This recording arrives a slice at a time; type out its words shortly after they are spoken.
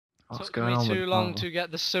What's Took going me on with too the long power? to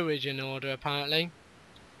get the sewage in order, apparently.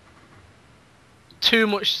 Too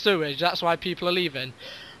much sewage, that's why people are leaving.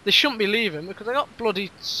 They shouldn't be leaving because I got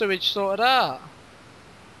bloody sewage sorted out.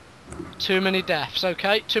 Too many deaths,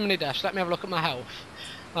 okay? Too many deaths. Let me have a look at my health.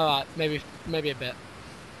 Alright, maybe a bit.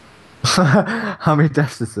 How many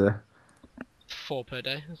deaths is there? 4 per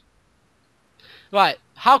day. Right,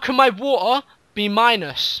 how can my water be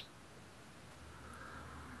minus?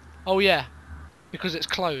 Oh yeah, because it's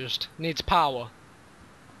closed. Needs power.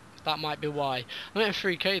 That might be why. I'm getting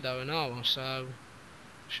 3k though an hour, so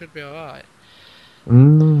should be alright.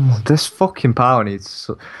 This fucking power needs.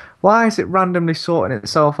 Why is it randomly sorting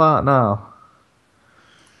itself out now?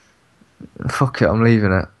 Fuck it, I'm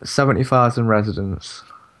leaving it. 70,000 residents.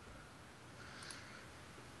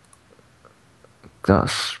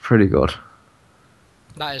 That's pretty good.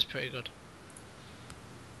 That is pretty good.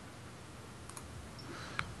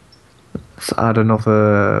 Let's add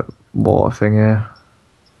another water thing here.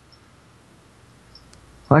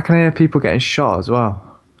 I can hear people getting shot as well.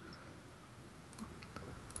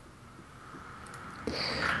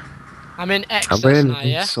 I'm in I excess really now, need to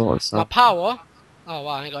yeah? sort this My out. power... Oh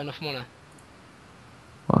wow, I ain't got enough money.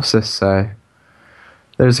 What's this say?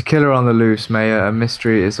 There's a killer on the loose, Mayor. A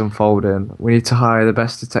mystery is unfolding. We need to hire the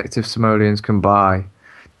best detective Somalians can buy.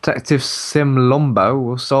 Detective Sim Lumbo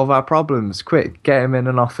will solve our problems. Quick, get him in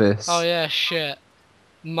an Oh office. yeah, shit.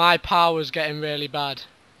 My power's getting really bad.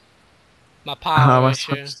 My How am power I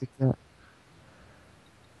issue. supposed to get?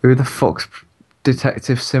 Who the fuck's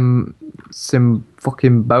Detective Sim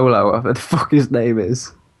fucking Bolo? Whatever the fuck his name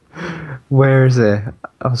is. Where is he?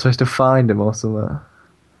 I'm supposed to find him or something.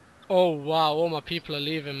 Oh wow, all my people are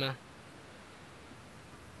leaving me.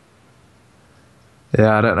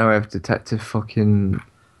 Yeah, I don't know if Detective fucking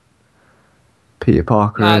Peter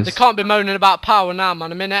Parker Nah, they is. can't be moaning about power now,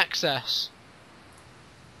 man. I'm in excess.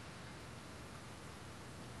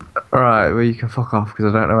 Alright, well you can fuck off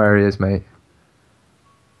because I don't know where he is, mate.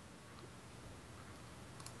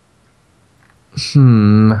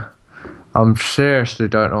 Hmm. I'm seriously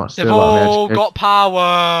don't know what to They've do about my all education. got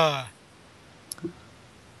power.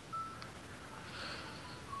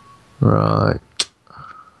 Right.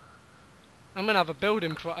 I'm gonna have a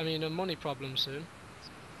a money problem soon.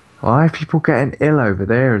 Why are people getting ill over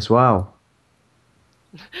there as well?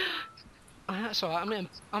 That's alright.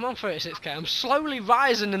 I'm on 36k. I'm slowly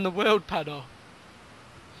rising in the world, Penna.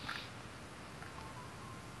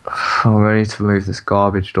 Oh, I need to move this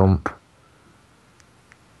garbage dump.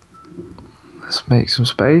 Let's make some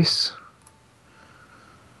space.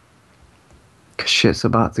 'Cause shit's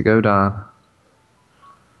about to go down.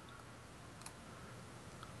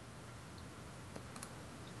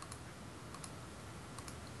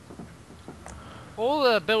 All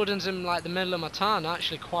the buildings in like the middle of my town are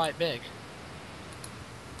actually quite big.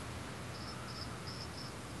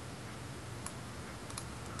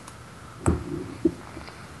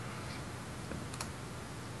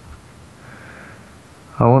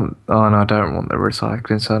 I want. Oh no, I don't want the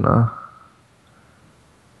recycling centre.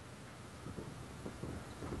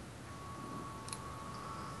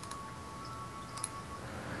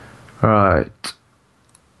 Right.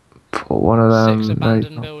 Put one of 6 them. No, you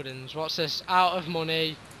abandoned can't. buildings. What's this? Out of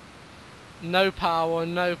money. No power,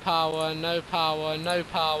 no power, no power, no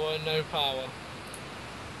power, no power.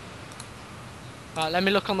 Right, let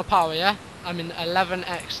me look on the power, yeah? I'm in 11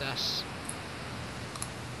 excess.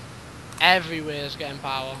 Everywhere's getting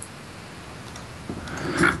power.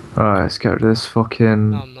 Alright, let's get rid of this No,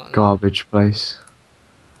 fucking I'm not now. garbage place.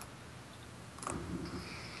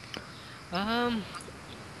 Um,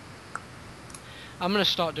 I'm gonna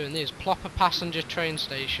start doing these. Plop a passenger train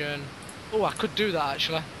station. Oh, I could do that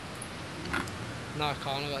actually. No, I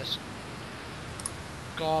can't. I got this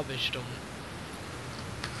garbage dump.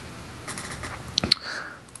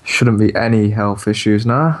 Shouldn't be any health issues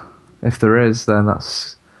now. If there is, then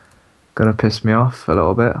that's gonna piss me off a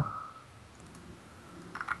little bit.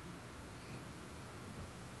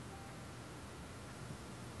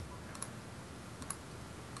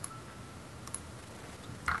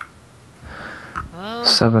 Um,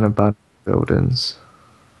 7 abandoned buildings.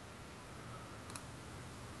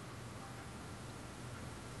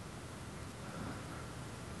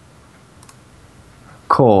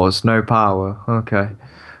 Cause, no power. Okay.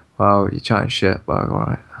 Well, you're chatting shit, but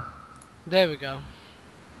alright. there we go.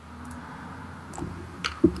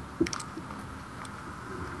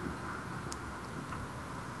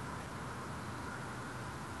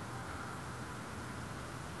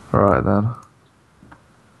 Alright then.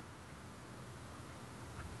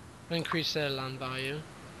 Increase their land value.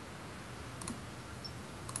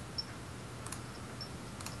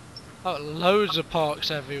 Oh, loads of parks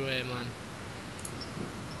everywhere, man.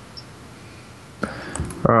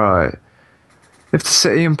 Right. If the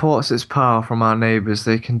city imports its power from our neighbours,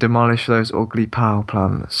 they can demolish those ugly power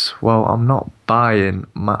plants. Well, I'm not buying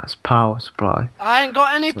Matt's power supply. I ain't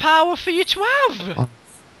got any So power for you to have!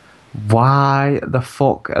 why the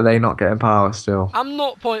fuck are they not getting power still? I'm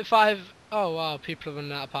 0.5. Oh wow, people are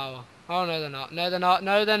running out of power. Oh no, they're not. No, they're not.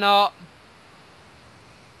 No, they're not.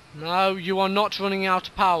 No, you are not running out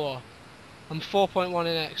of power. I'm 4.1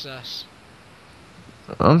 in excess.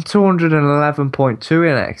 I'm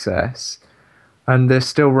 211.2 in excess, and they're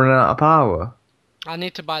still running out of power. I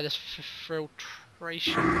need to buy this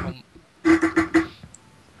filtration pump.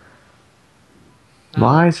 How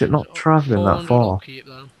Why is much? it not travelling that 400 far? upkeep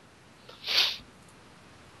though.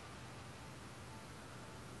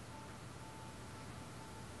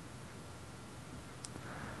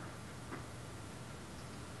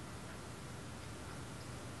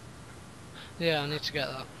 Yeah, I need to get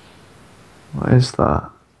that. What is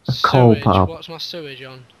that? A coal Sewage. power. What's my sewage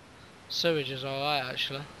on? Sewage is alright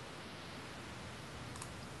actually.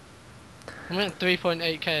 I'm at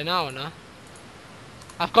 3.8k an hour now.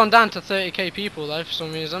 I've gone down to 30k people though for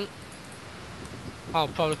some reason. Oh,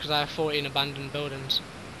 probably because I have 14 abandoned buildings.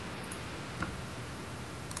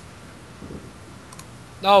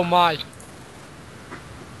 Oh my!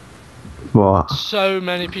 What? So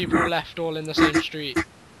many people left all in the same street.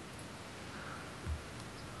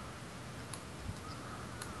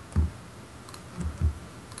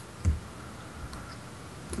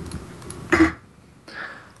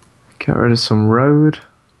 Get rid of some road.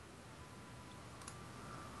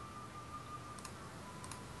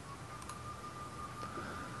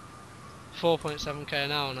 4.7k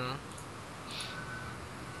an hour now.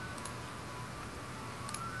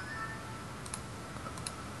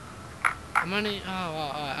 I'm only. Oh,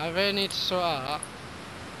 alright. I really need to sort out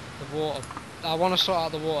the water. I want to sort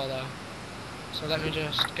out the water though. So let me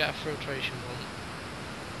just get a filtration pump.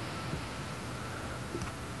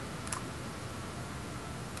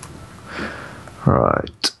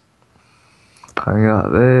 Right. Hang that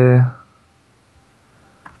there.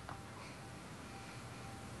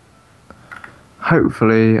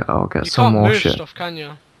 Hopefully I'll get You some can't more move shit. stuff, can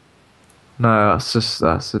you? No, that's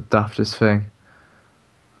the daftest thing.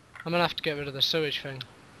 I'm gonna have to get rid of the sewage thing.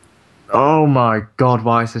 Oh my god,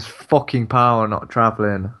 why is this fucking power not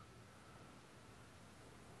travelling?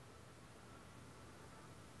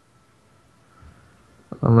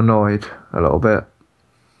 I'm annoyed a little bit.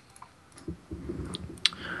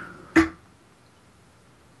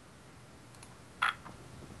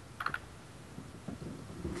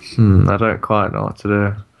 I don't quite know what to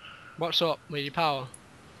do. What's up with your power?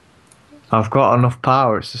 I've got enough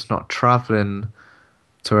power, it's just not travelling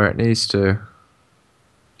to where it needs to.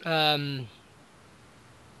 Um,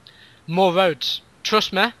 more roads.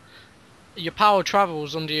 Trust me, your power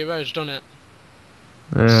travels under your roads, doesn't it?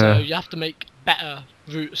 So Yeah. you have to make better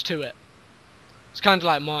routes to it. It's kind of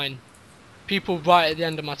like mine. People right at the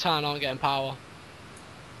end of my town aren't getting power.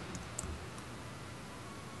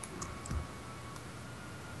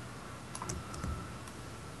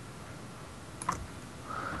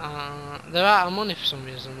 They're out of money for some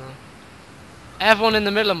reason though. Everyone in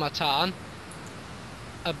the middle of my town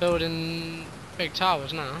are building big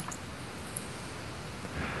towers now.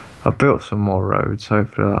 I built some more roads,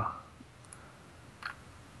 hopefully that.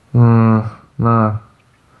 No.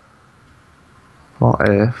 What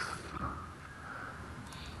if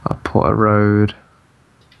I put a road?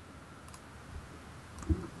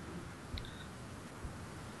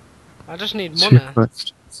 I just need Too money.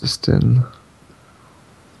 much existing.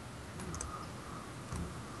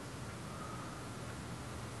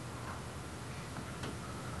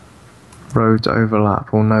 Roads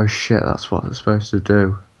overlap. Well, no shit, that's what they're supposed to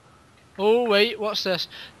do. Oh wait, what's this?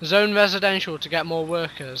 Zone residential to get more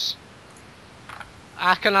workers.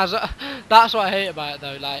 I can as that's what I hate about it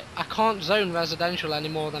though. Like I can't zone residential any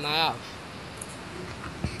more than I have.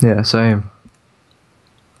 Yeah, same.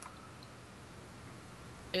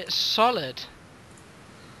 It's solid.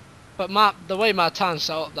 But the way my town's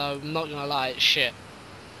set up though, I'm not gonna lie, it's shit.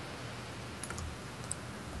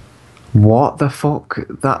 What the fuck?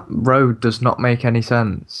 That road does not make any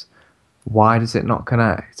sense. Why does it not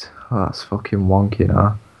connect? Oh, that's fucking wonky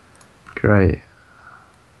now. Great.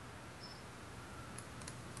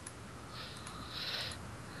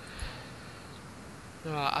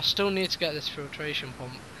 Right, I still need to get this filtration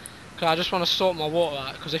pump. Cause I just want to sort my water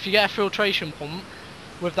out. Because if you get a filtration pump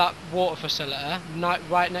with that water facility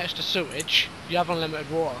right next to sewage, you have unlimited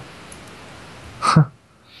water.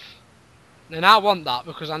 And I want that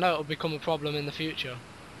because I know it'll become a problem in the future.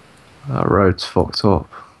 That road's fucked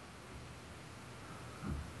up.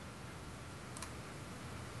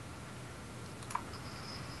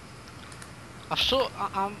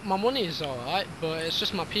 My money is alright, but it's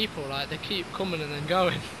just my people, like, they keep coming and then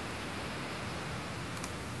going.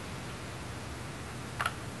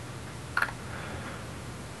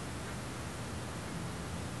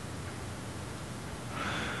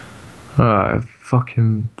 Alright,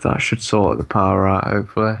 fucking, that should sort the power out,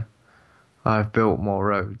 hopefully. I've built more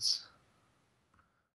roads.